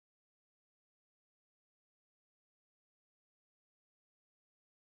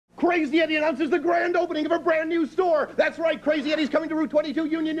Crazy Eddie announces the grand opening of a brand new store. That's right, Crazy Eddie's coming to Route 22,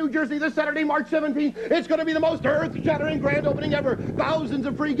 Union, New Jersey this Saturday, March 17th. It's going to be the most earth-shattering grand opening ever. Thousands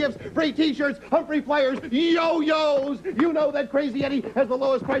of free gifts, free t-shirts, Humphrey flyers, yo-yos. You know that Crazy Eddie has the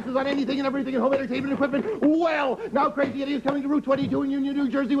lowest prices on anything and everything in home entertainment equipment. Well, now Crazy Eddie is coming to Route 22 in Union, New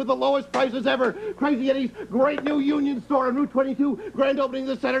Jersey with the lowest prices ever. Crazy Eddie's great new Union store on Route 22, grand opening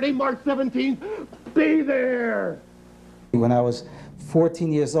this Saturday, March 17th. Be there! When I was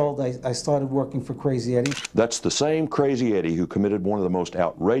 14 years old, I started working for Crazy Eddie. That's the same Crazy Eddie who committed one of the most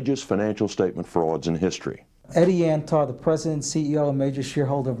outrageous financial statement frauds in history. Eddie Antar, the president, CEO, and major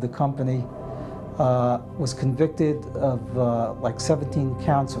shareholder of the company, was convicted of like 17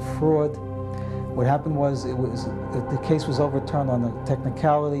 counts of fraud. What happened was, the case was overturned on a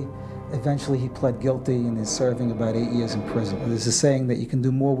technicality. Eventually he pled guilty and is serving about 8 years in prison. There's a saying that you can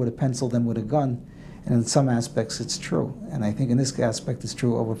do more with a pencil than with a gun. And in some aspects, it's true. And I think in this aspect, it's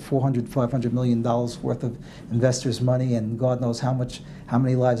true. Over $500 million worth of investors' money, and God knows how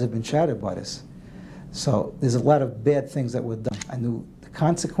many lives have been shattered by this. So there's a lot of bad things that were done. I knew the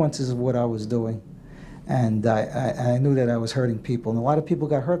consequences of what I was doing, and I knew that I was hurting people, and a lot of people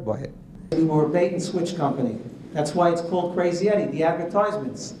got hurt by it. We were a bait and switch company. That's why it's called Crazy Eddie, the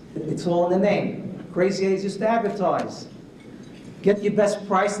advertisements. It's all in the name. Crazy Eddie's just to advertise. Get your best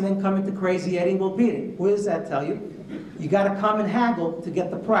price and then come into Crazy Eddie and we'll beat it. What does that tell you? You got to come and haggle to get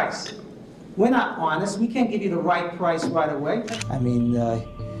the price. We're not honest. We can't give you the right price right away. I mean,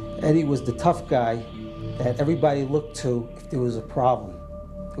 Eddie was the tough guy that everybody looked to if there was a problem.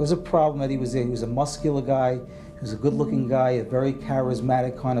 If there was a problem, Eddie was there. He was a muscular guy. He was a good-looking guy, a very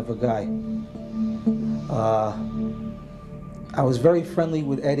charismatic kind of a guy. I was very friendly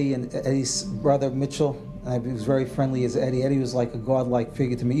with Eddie and Eddie's brother, Mitchell. I was very friendly as Eddie. Eddie was like a godlike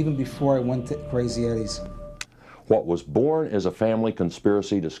figure to me, even before I went to Crazy Eddie's. What was born as a family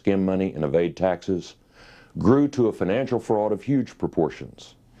conspiracy to skim money and evade taxes grew to a financial fraud of huge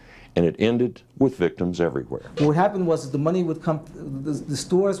proportions, and it ended with victims everywhere. What happened was the money would come, the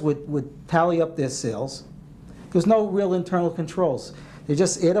stores would tally up their sales. There was no real internal controls. They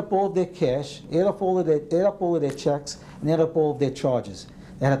just add up all of their cash, add up all of their checks, and add up all of their charges.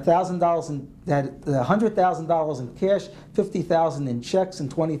 They had $100,000 in cash, $50,000 in checks, and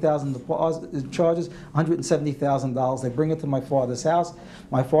 $20,000 in charges, $170,000. They bring it to my father's house.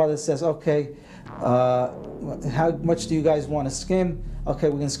 My father says, okay, how much do you guys want to skim? Okay,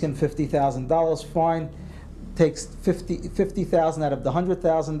 we're going to skim $50,000, fine. Takes $50,000 out of the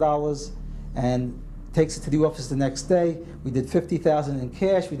 $100,000 and takes it to the office the next day. We did $50,000 in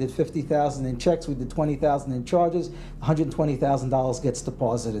cash, we did $50,000 in checks, we did $20,000 in charges, $120,000 gets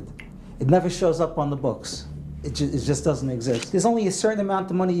deposited. It never shows up on the books. It just doesn't exist. There's only a certain amount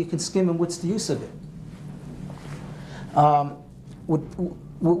of money you can skim, and what's the use of it? What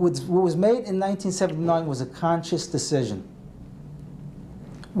was made in 1979 was a conscious decision.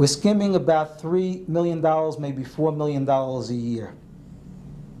 We're skimming about $3 million, maybe $4 million a year.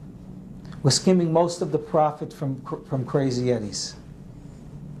 We're skimming most of the profit from Crazy Eddie's.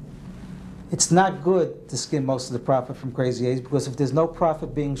 It's not good to skim most of the profit from Crazy Eddie's, because if there's no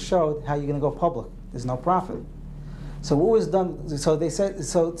profit being showed, how are you going to go public? There's no profit. So what was done, so they said,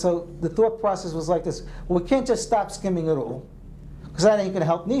 so the thought process was like this: well, we can't just stop skimming it all, because that ain't going to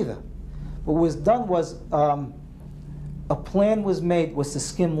help neither. What was done was, a plan was made to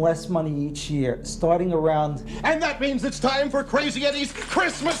skim less money each year, starting around... And that means it's time for Crazy Eddie's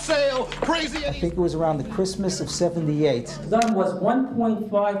Christmas sale! Crazy Eddie's... I think it was around the Christmas of '78. Done was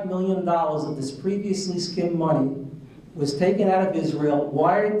 $1.5 million of this previously skimmed money was taken out of Israel,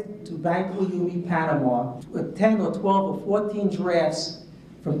 wired to Bank Leumi, Panama, with 10 or 12 or 14 drafts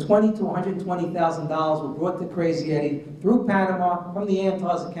from $20,000 to $120,000 were brought to Crazy Eddie through Panama from the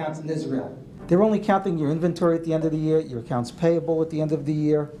Antar's accounts in Israel. They're only counting your inventory at the end of the year, your accounts payable at the end of the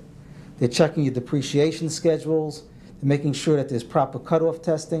year. They're checking your depreciation schedules. They're making sure that there's proper cutoff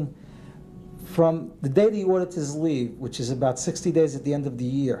testing. From the day the auditors leave, which is about 60 days at the end of the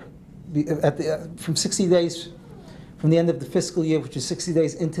year, from 60 days from the end of the fiscal year, which is 60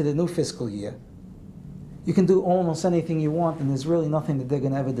 days into the new fiscal year, you can do almost anything you want, and there's really nothing that they're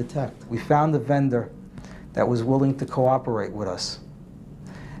going to ever detect. We found a vendor that was willing to cooperate with us.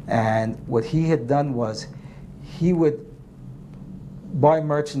 And what he had done was, he would buy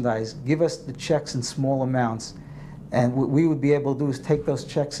merchandise, give us the checks in small amounts, and what we would be able to do is take those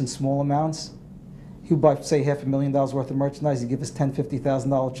checks in small amounts. He would buy, say, $500,000 worth of merchandise, he'd give us $10,000,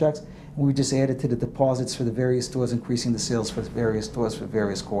 $50,000 checks, and we would just add it to the deposits for the various stores, increasing the sales for various stores for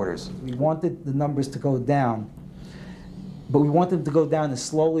various quarters. We wanted the numbers to go down, but we wanted them to go down as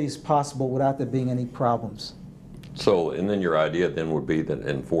slowly as possible without there being any problems. So, and then your idea then would be that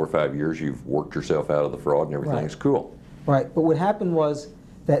in 4 or 5 years you've worked yourself out of the fraud and everything's cool. Right, but what happened was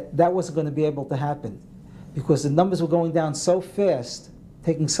that that wasn't going to be able to happen because the numbers were going down so fast,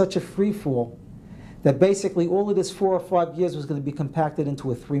 taking such a free fall, that basically all of this 4 or 5 years was going to be compacted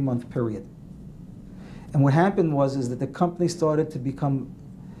into a 3-month period. And what happened is that the company started to become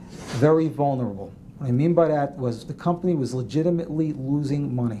very vulnerable. What I mean by that was the company was legitimately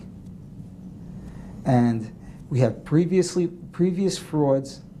losing money. And we had previous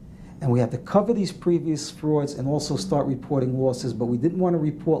frauds, and we had to cover these previous frauds and also start reporting losses, but we didn't want to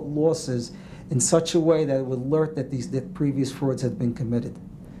report losses in such a way that it would alert that previous frauds had been committed.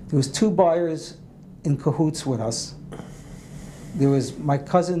 There was 2 buyers in cahoots with us. There was my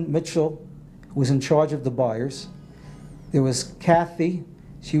cousin Mitchell, who was in charge of the buyers. There was Kathy,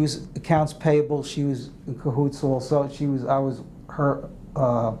 she was accounts payable, she was in cahoots also. I was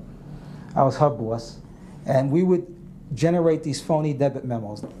her boss. And we would generate these phony debit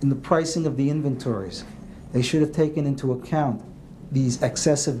memos. In the pricing of the inventories, they should have taken into account these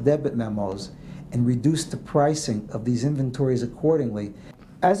excessive debit memos and reduced the pricing of these inventories accordingly.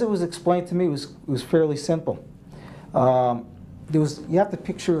 As it was explained to me, it was fairly simple. You have to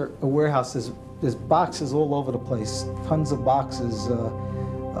picture a warehouse. There's boxes all over the place, tons of boxes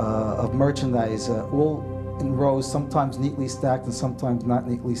of merchandise, all in rows, sometimes neatly stacked and sometimes not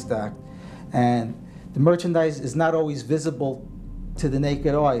neatly stacked. And the merchandise is not always visible to the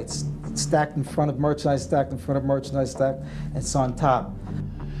naked eye. It's stacked in front of merchandise, stacked in front of merchandise, stacked, and it's on top.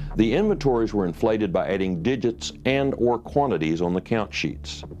 The inventories were inflated by adding digits and/or quantities on the count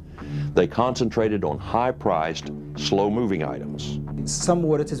sheets. They concentrated on high-priced, slow-moving items. Some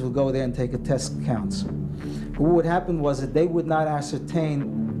auditors would go there and take a test counts. But what would happen was that they would not ascertain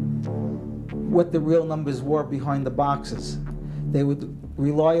what the real numbers were behind the boxes. They would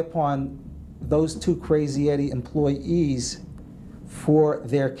rely upon those 2 Crazy Eddie employees for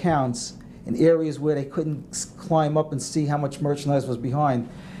their counts in areas where they couldn't climb up and see how much merchandise was behind.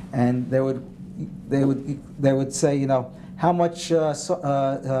 And they would say, you know, how much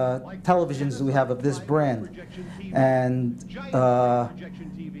televisions do we have of this brand? And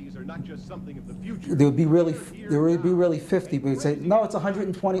there would be really 50, but we'd say, no, it's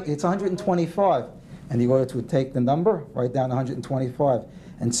 120, it's 125. And the auditor would take the number, write down 125,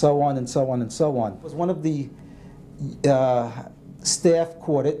 and so on and so on and so on. It was one of the staff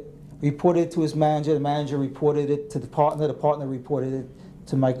caught it, reported it to his manager, the manager reported it to the partner reported it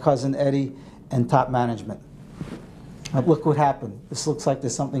to my cousin Eddie and top management. Look what happened. This looks like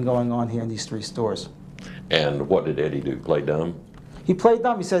there's something going on here in these 3 stores. And what did Eddie do, play dumb? He played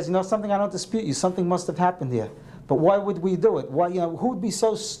dumb. He says, you know, something I don't dispute you, something must have happened here. But why would we do it? Why, you know, who would be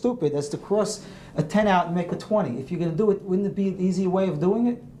so stupid as to cross a 10 out and make a 20? If you're going to do it, wouldn't it be an easier way of doing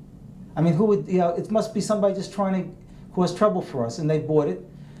it? I mean, who would, you know, it must be somebody just trying to cause trouble for us, and they bought it.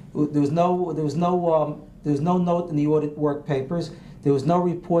 There was no note in the audit work papers. There was no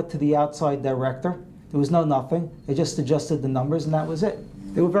report to the outside director. There was no nothing. They just adjusted the numbers, and that was it.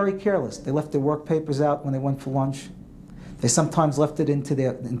 They were very careless. They left their work papers out when they went for lunch. They sometimes left it into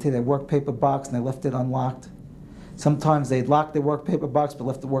their work paper box, and they left it unlocked. Sometimes they'd lock their work paper box, but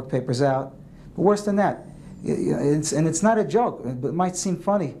left the work papers out. But worse than that, and it's not a joke, but it might seem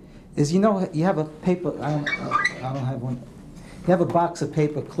funny, is, you know, you have a paper, I don't have one. You have a box of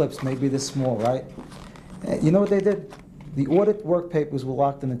paper clips, maybe this small, right? You know what they did? The audit work papers were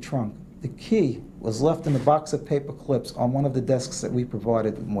locked in the trunk. The key was left in the box of paper clips on one of the desks that we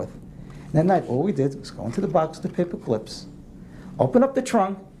provided them with. And that night, all we did was go into the box of the paper clips, open up the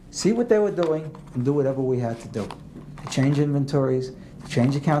trunk, see what they were doing, and do whatever we had to do. To change inventories, to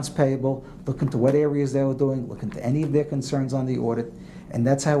change accounts payable, look into what areas they were doing, look into any of their concerns on the audit, and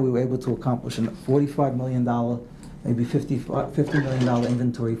that's how we were able to accomplish a $45 million, maybe $50 million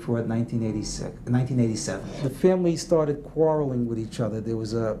inventory fraud in 1987. The family started quarreling with each other.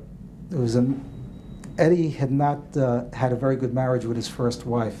 Eddie had not had a very good marriage with his first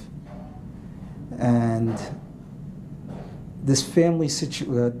wife, and this family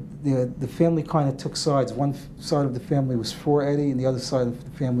the family kind of took sides. One side of the family was for Eddie, and the other side of the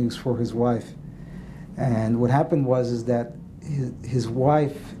family was for his wife. And what happened is that his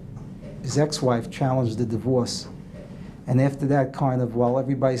ex-wife, challenged the divorce. And after that, kind of, while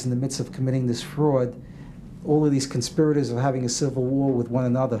everybody's in the midst of committing this fraud, all of these conspirators are having a civil war with one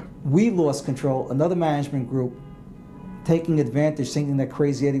another. We lost control. Another management group, taking advantage, thinking that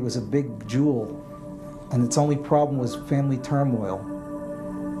Crazy Eddie was a big jewel, and its only problem was family turmoil.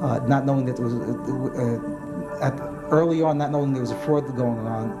 Not knowing that there was early on, not knowing there was a fraud going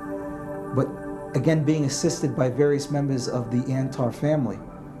on, but again being assisted by various members of the Antar family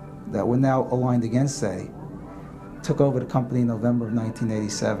that were now aligned against Eddie. took over the company in November of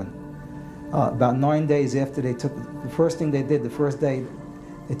 1987. About 9 days after they took, the first thing they did, the first day,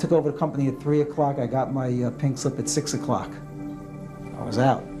 they took over the company at 3 o'clock. I got my pink slip at 6 o'clock. I was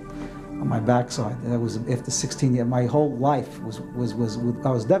out on my backside. That was after 16 years. My whole life I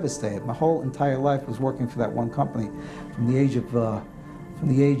was devastated. My whole entire life was working for that one company. From the age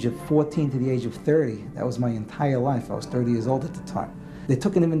of 14 to the age of 30, that was my entire life. I was 30 years old at the time. They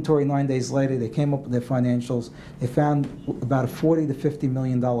took an inventory 9 days later. They came up with their financials. They found about a $40 to $50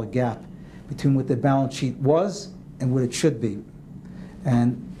 million gap between what their balance sheet was and what it should be.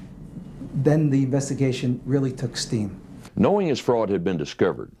 And then the investigation really took steam. Knowing his fraud had been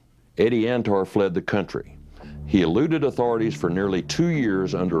discovered, Eddie Antar fled the country. He eluded authorities for nearly 2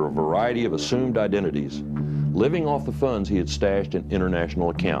 years under a variety of assumed identities, living off the funds he had stashed in international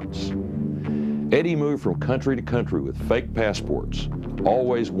accounts. Eddie moved from country to country with fake passports,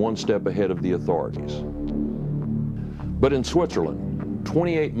 always one step ahead of the authorities. But in Switzerland,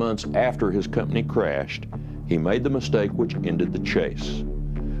 28 months after his company crashed, he made the mistake which ended the chase.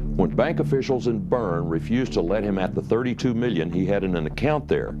 When bank officials in Bern refused to let him at the $32 million he had in an account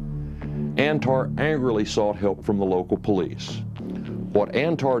there, Antar angrily sought help from the local police. What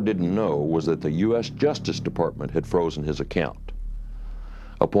Antar didn't know was that the U.S. Justice Department had frozen his account.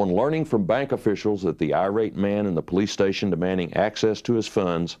 Upon learning from bank officials that the irate man in the police station demanding access to his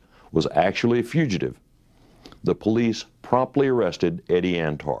funds was actually a fugitive, the police promptly arrested Eddie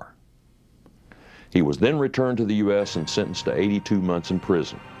Antar. He was then returned to the U.S. and sentenced to 82 months in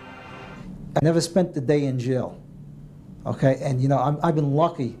prison. I never spent the day in jail, okay? And you know, I've been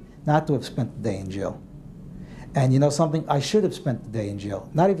lucky not to have spent the day in jail. And you know something, I should have spent the day in jail.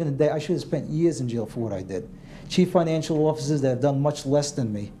 Not even a day, I should have spent years in jail for what I did. Chief financial officers that have done much less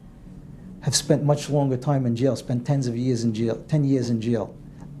than me have spent much longer time in jail, spent 10 years in jail.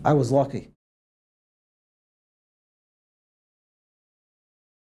 I was lucky.